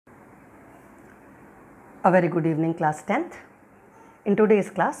A very good evening, class 10th. In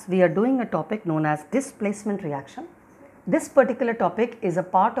today's class, we are doing a topic known as displacement reaction. This particular topic is a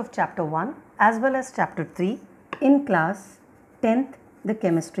part of chapter 1 as well as chapter 3 in class 10th, the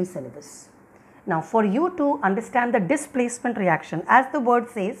chemistry syllabus. Now, for you to understand the displacement reaction, as the word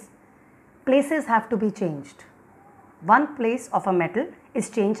says, places have to be changed. One place of a metal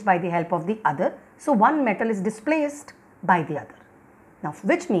is changed by the help of the other. So, one metal is displaced by the other. Now,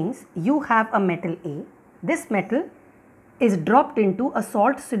 which means you have a metal A. This metal is dropped into a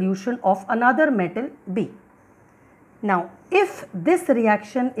salt solution of another metal B. Now, if this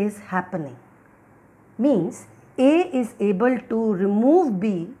reaction is happening, means A is able to remove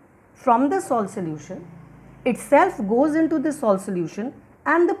B from the salt solution, itself goes into the salt solution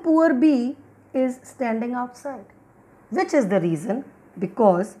and the poor B is standing outside. Which is the reason?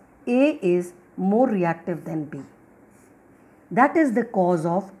 Because A is more reactive than B. That is the cause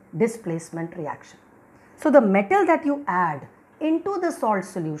of displacement reaction. So, the metal that you add into the salt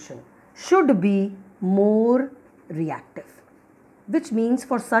solution should be more reactive, which means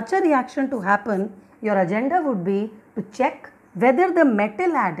for such a reaction to happen, your agenda would be to check whether the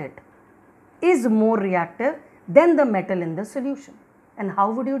metal added is more reactive than the metal in the solution. And how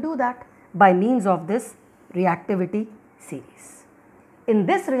would you do that? By means of this reactivity series. In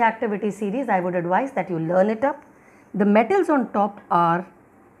this reactivity series, I would advise that you learn it up. The metals on top are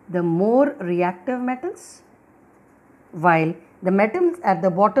the more reactive metals, while the metals at the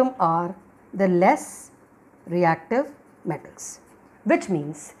bottom are the less reactive metals. Which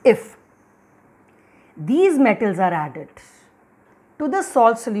means if these metals are added to the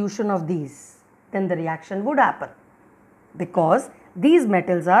salt solution of these, then the reaction would happen because these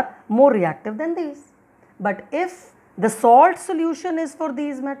metals are more reactive than these. But if the salt solution is for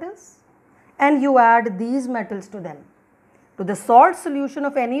these metals and you add these metals to them, to the salt solution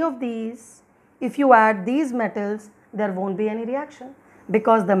of any of these, if you add these metals, there won't be any reaction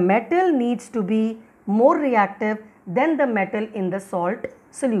because the metal needs to be more reactive than the metal in the salt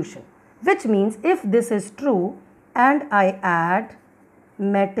solution. Which means if this is true and I add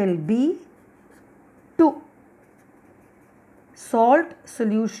metal B to salt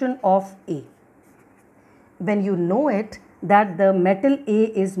solution of A, when you know it that the metal A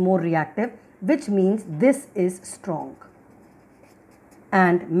is more reactive, which means this is strong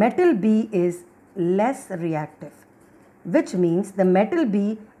and metal B is less reactive, which means the metal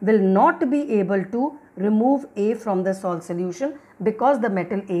B will not be able to remove A from the salt solution because the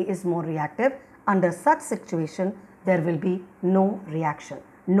metal A is more reactive. Under such situation, there will be no reaction,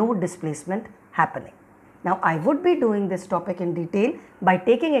 no displacement happening. Now, I would be doing this topic in detail by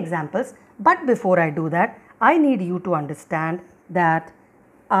taking examples, but before I do that, I need you to understand that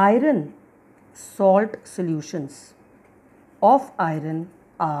iron salt solutions of iron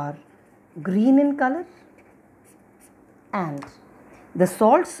are green in color and the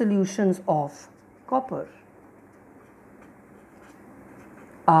salt solutions of copper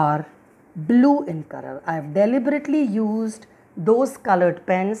are blue in color. I have deliberately used those colored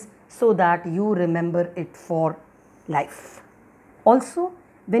pens so that you remember it for life. Also,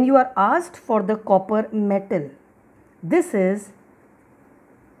 when you are asked for the copper metal, this is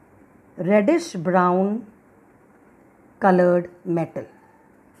reddish brown colored metal,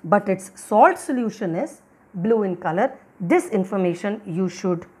 but its salt solution is blue in color. This information you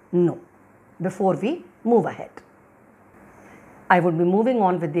should know before we move ahead. I would be moving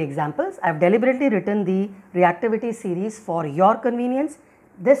on with the examples. I have deliberately written the reactivity series for your convenience.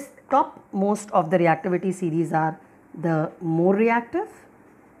 This topmost of the reactivity series are the more reactive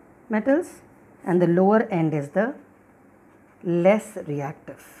metals and the lower end is the less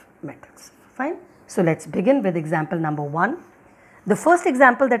reactive metals. Fine. So, let us begin with example number 1. The first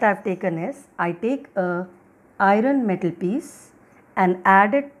example that I have taken is I take a iron metal piece and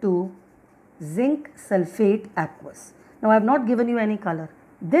add it to zinc sulfate aqueous. Now, I have not given you any color.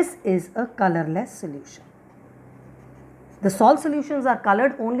 This is a colorless solution. The salt solutions are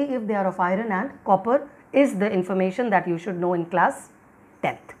colored only if they are of iron and copper is the information that you should know in class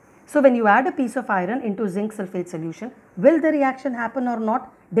 10th. So, when you add a piece of iron into zinc sulfate solution, will the reaction happen or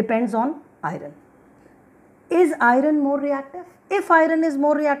not depends on iron. Is iron more reactive? If iron is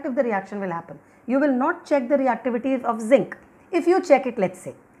more reactive, the reaction will happen. You will not check the reactivity of zinc. If you check it, let's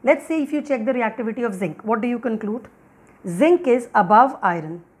say if you check the reactivity of zinc, what do you conclude? Zinc is above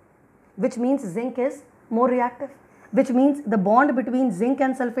iron, which means zinc is more reactive, which means the bond between zinc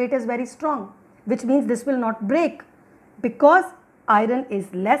and sulfate is very strong, which means this will not break. Because iron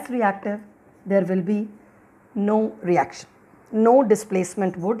is less reactive, there will be no reaction, no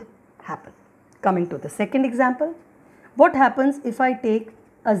displacement would happen. Coming to the second example, what happens if I take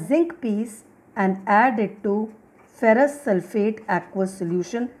a zinc piece and add it to ferrous sulfate aqueous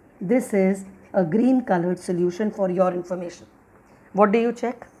solution. This is a green colored solution for your information. What do you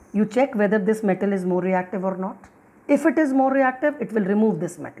check? You check whether this metal is more reactive or not. If it is more reactive, it will remove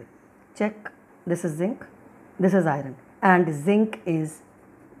this metal. Check, this is zinc, this is iron, and zinc is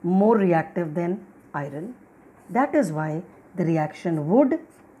more reactive than iron. That is why the reaction would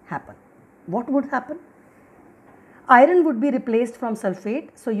happen. What would happen? Iron would be replaced from sulfate,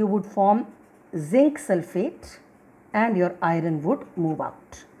 so you would form zinc sulfate and your iron would move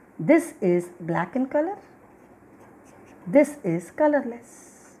out. This is black in color, this is colorless.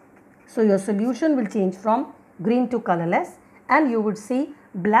 So your solution will change from green to colorless and you would see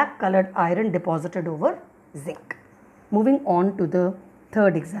black colored iron deposited over zinc. Moving on to the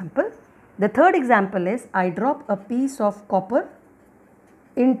third example. The third example is I drop a piece of copper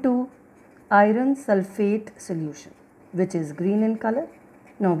into iron sulfate solution, which is green in color.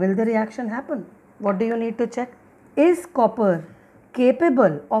 Now will the reaction happen? What do you need to check? Is copper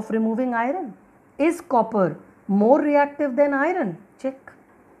capable of removing iron? Is copper more reactive than iron? Check.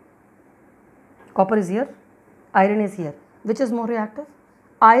 Copper is here, iron is here. Which is more reactive?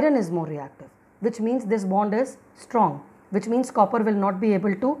 Iron is more reactive, which means this bond is strong, which means copper will not be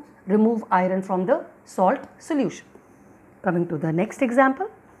able to remove iron from the salt solution. Coming to the next example,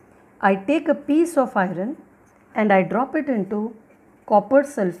 I take a piece of iron and I drop it into copper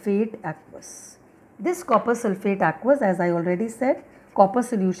sulfate aqueous. This copper sulfate aqueous, as I already said, copper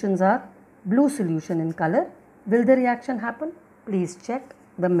solutions are blue solution in color. Will the reaction happen? Please check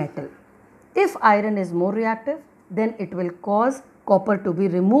the metal. If iron is more reactive, then it will cause copper to be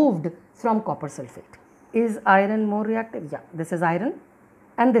removed from copper sulfate. Is iron more reactive? Yeah, this is iron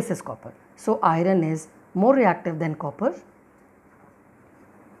and this is copper. So iron is more reactive than copper.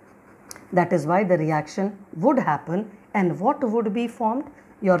 That is why the reaction would happen, and what would be formed?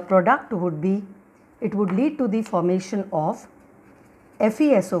 Your product would be, it would lead to the formation of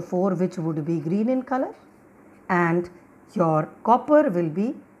FeSO4, which would be green in color, and your copper will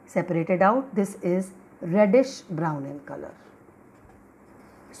be separated out. This is reddish brown in color.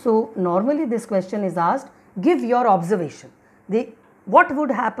 So normally this question is asked, give your observation. What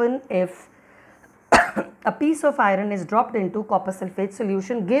would happen if a piece of iron is dropped into copper sulfate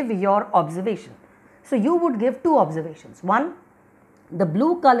solution? Give your observation. So you would give two observations. One, the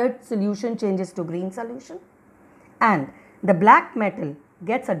blue colored solution changes to green solution and the black metal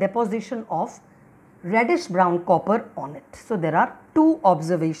gets a deposition of reddish brown copper on it. So there are two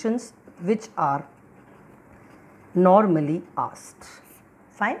observations which are normally asked.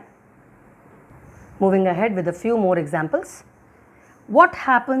 Fine. Moving ahead with a few more examples. What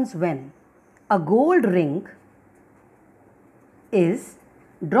happens when a gold ring is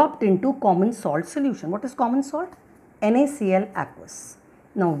dropped into common salt solution? What is common salt? NaCl aqueous.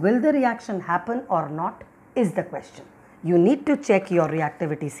 Now will the reaction happen or not is the question. You need to check your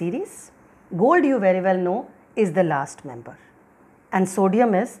reactivity series. Gold, you very well know, is the last member and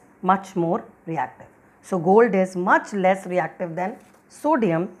sodium is much more reactive. So gold is much less reactive than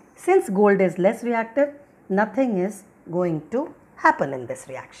sodium. Since gold is less reactive, nothing is going to happen in this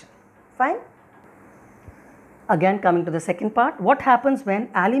reaction. Fine. Again, coming to the second part, what happens when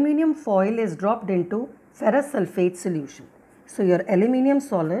aluminium foil is dropped into ferrous sulfate solution? So your aluminium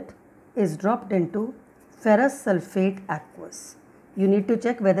solid is dropped into ferrous sulfate aqueous. You need to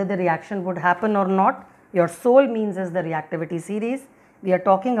check whether the reaction would happen or not. Your sole means is the reactivity series. We are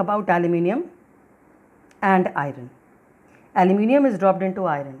talking about aluminium and iron. Aluminium is dropped into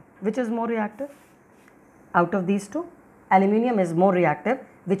iron. Which is more reactive? Out of these two, aluminium is more reactive,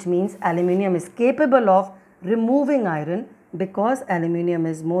 which means aluminium is capable of removing iron. Because aluminium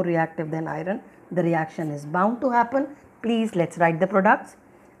is more reactive than iron, the reaction is bound to happen. Please, let's write the products.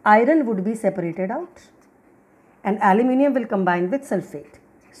 Iron would be separated out and aluminium will combine with sulfate.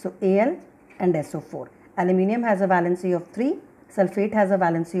 So Al and SO4. Aluminium has a valency of 3, sulfate has a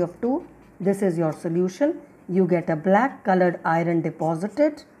valency of 2. This is your solution. You get a black colored iron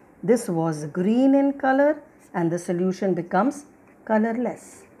deposited. This was green in color and the solution becomes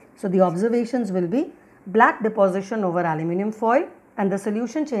colorless. So the observations will be black deposition over aluminium foil and the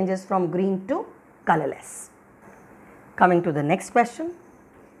solution changes from green to colorless. Coming to the next question.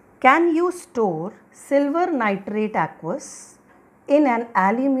 Can you store silver nitrate aqueous in an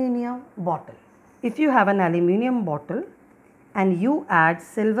aluminium bottle? If you have an aluminium bottle and you add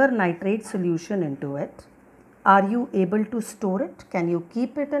silver nitrate solution into it, are you able to store it? Can you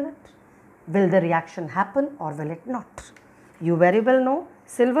keep it in it? Will the reaction happen or will it not? You very well know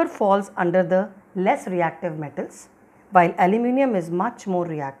silver falls under the less reactive metals while aluminium is much more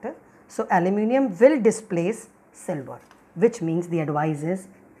reactive. So aluminium will displace silver, which means the advice is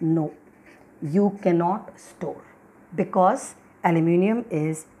no. you cannot store, because aluminium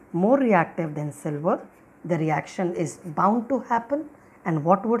is more reactive than silver. The reaction is bound to happen, and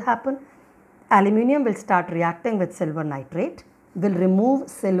what would happen? Aluminium will start reacting with silver nitrate, will remove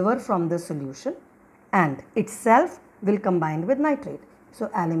silver from the solution, and itself will combine with nitrate. So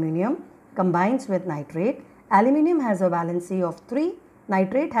aluminium combines with nitrate. Aluminium has a valency of 3,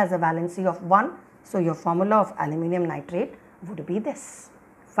 nitrate has a valency of 1. So your formula of aluminium nitrate would be this.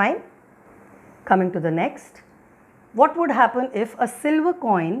 Fine. Coming to the next. What would happen if a silver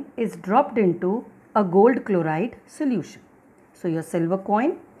coin is dropped into a gold chloride solution? So your silver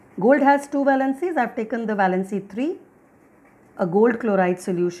coin, gold has 2 valencies. I have taken the valency 3. A gold chloride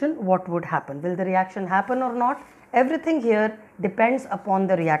solution, what would happen? Will the reaction happen or not? Everything here depends upon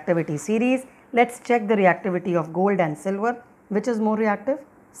the reactivity series. Let's check the reactivity of gold and silver. Which is more reactive?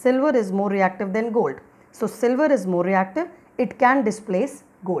 Silver is more reactive than gold. So silver is more reactive. It can displace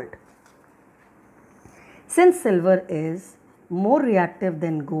gold. Since silver is more reactive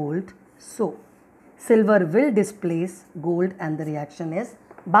than gold, so silver will displace gold and the reaction is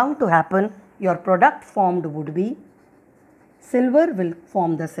bound to happen. Your product formed would be silver will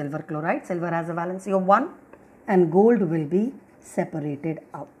form the silver chloride. Silver has a valency of 1 and gold will be separated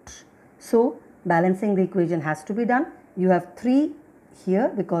out. So balancing the equation has to be done. You have 3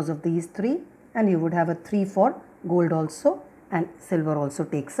 here because of these 3, and you would have a 3 for gold also, and silver also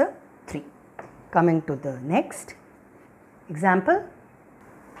takes a 3. Coming to the next example.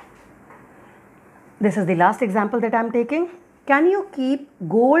 This is the last example that I am taking. Can you keep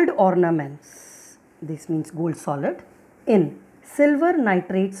gold ornaments, this means gold solid, in silver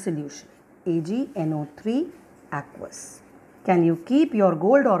nitrate solution, AgNO3 aqueous? Can you keep your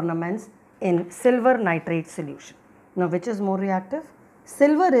gold ornaments in silver nitrate solution? Now which is more reactive?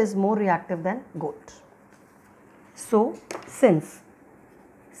 Silver is more reactive than gold. So since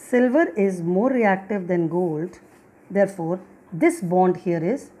silver is more reactive than gold, therefore this bond here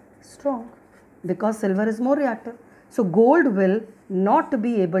is strong because silver is more reactive. So gold will not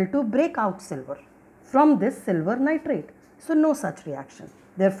be able to break out silver from this silver nitrate. So no such reaction.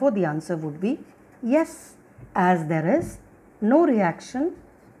 Therefore the answer would be yes, as there is no reaction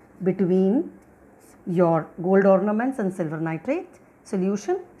between your gold ornaments and silver nitrate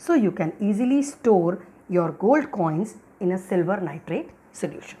solution. So you can easily store your gold coins in a silver nitrate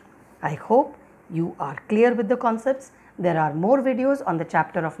solution. I hope you are clear with the concepts. There are more videos on the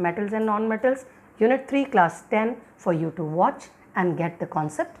chapter of metals and non-metals, Unit 3, Class 10 for you to watch and get the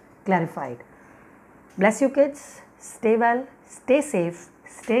concept clarified. Bless you kids. Stay well, stay safe,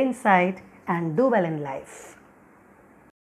 stay inside and do well in life.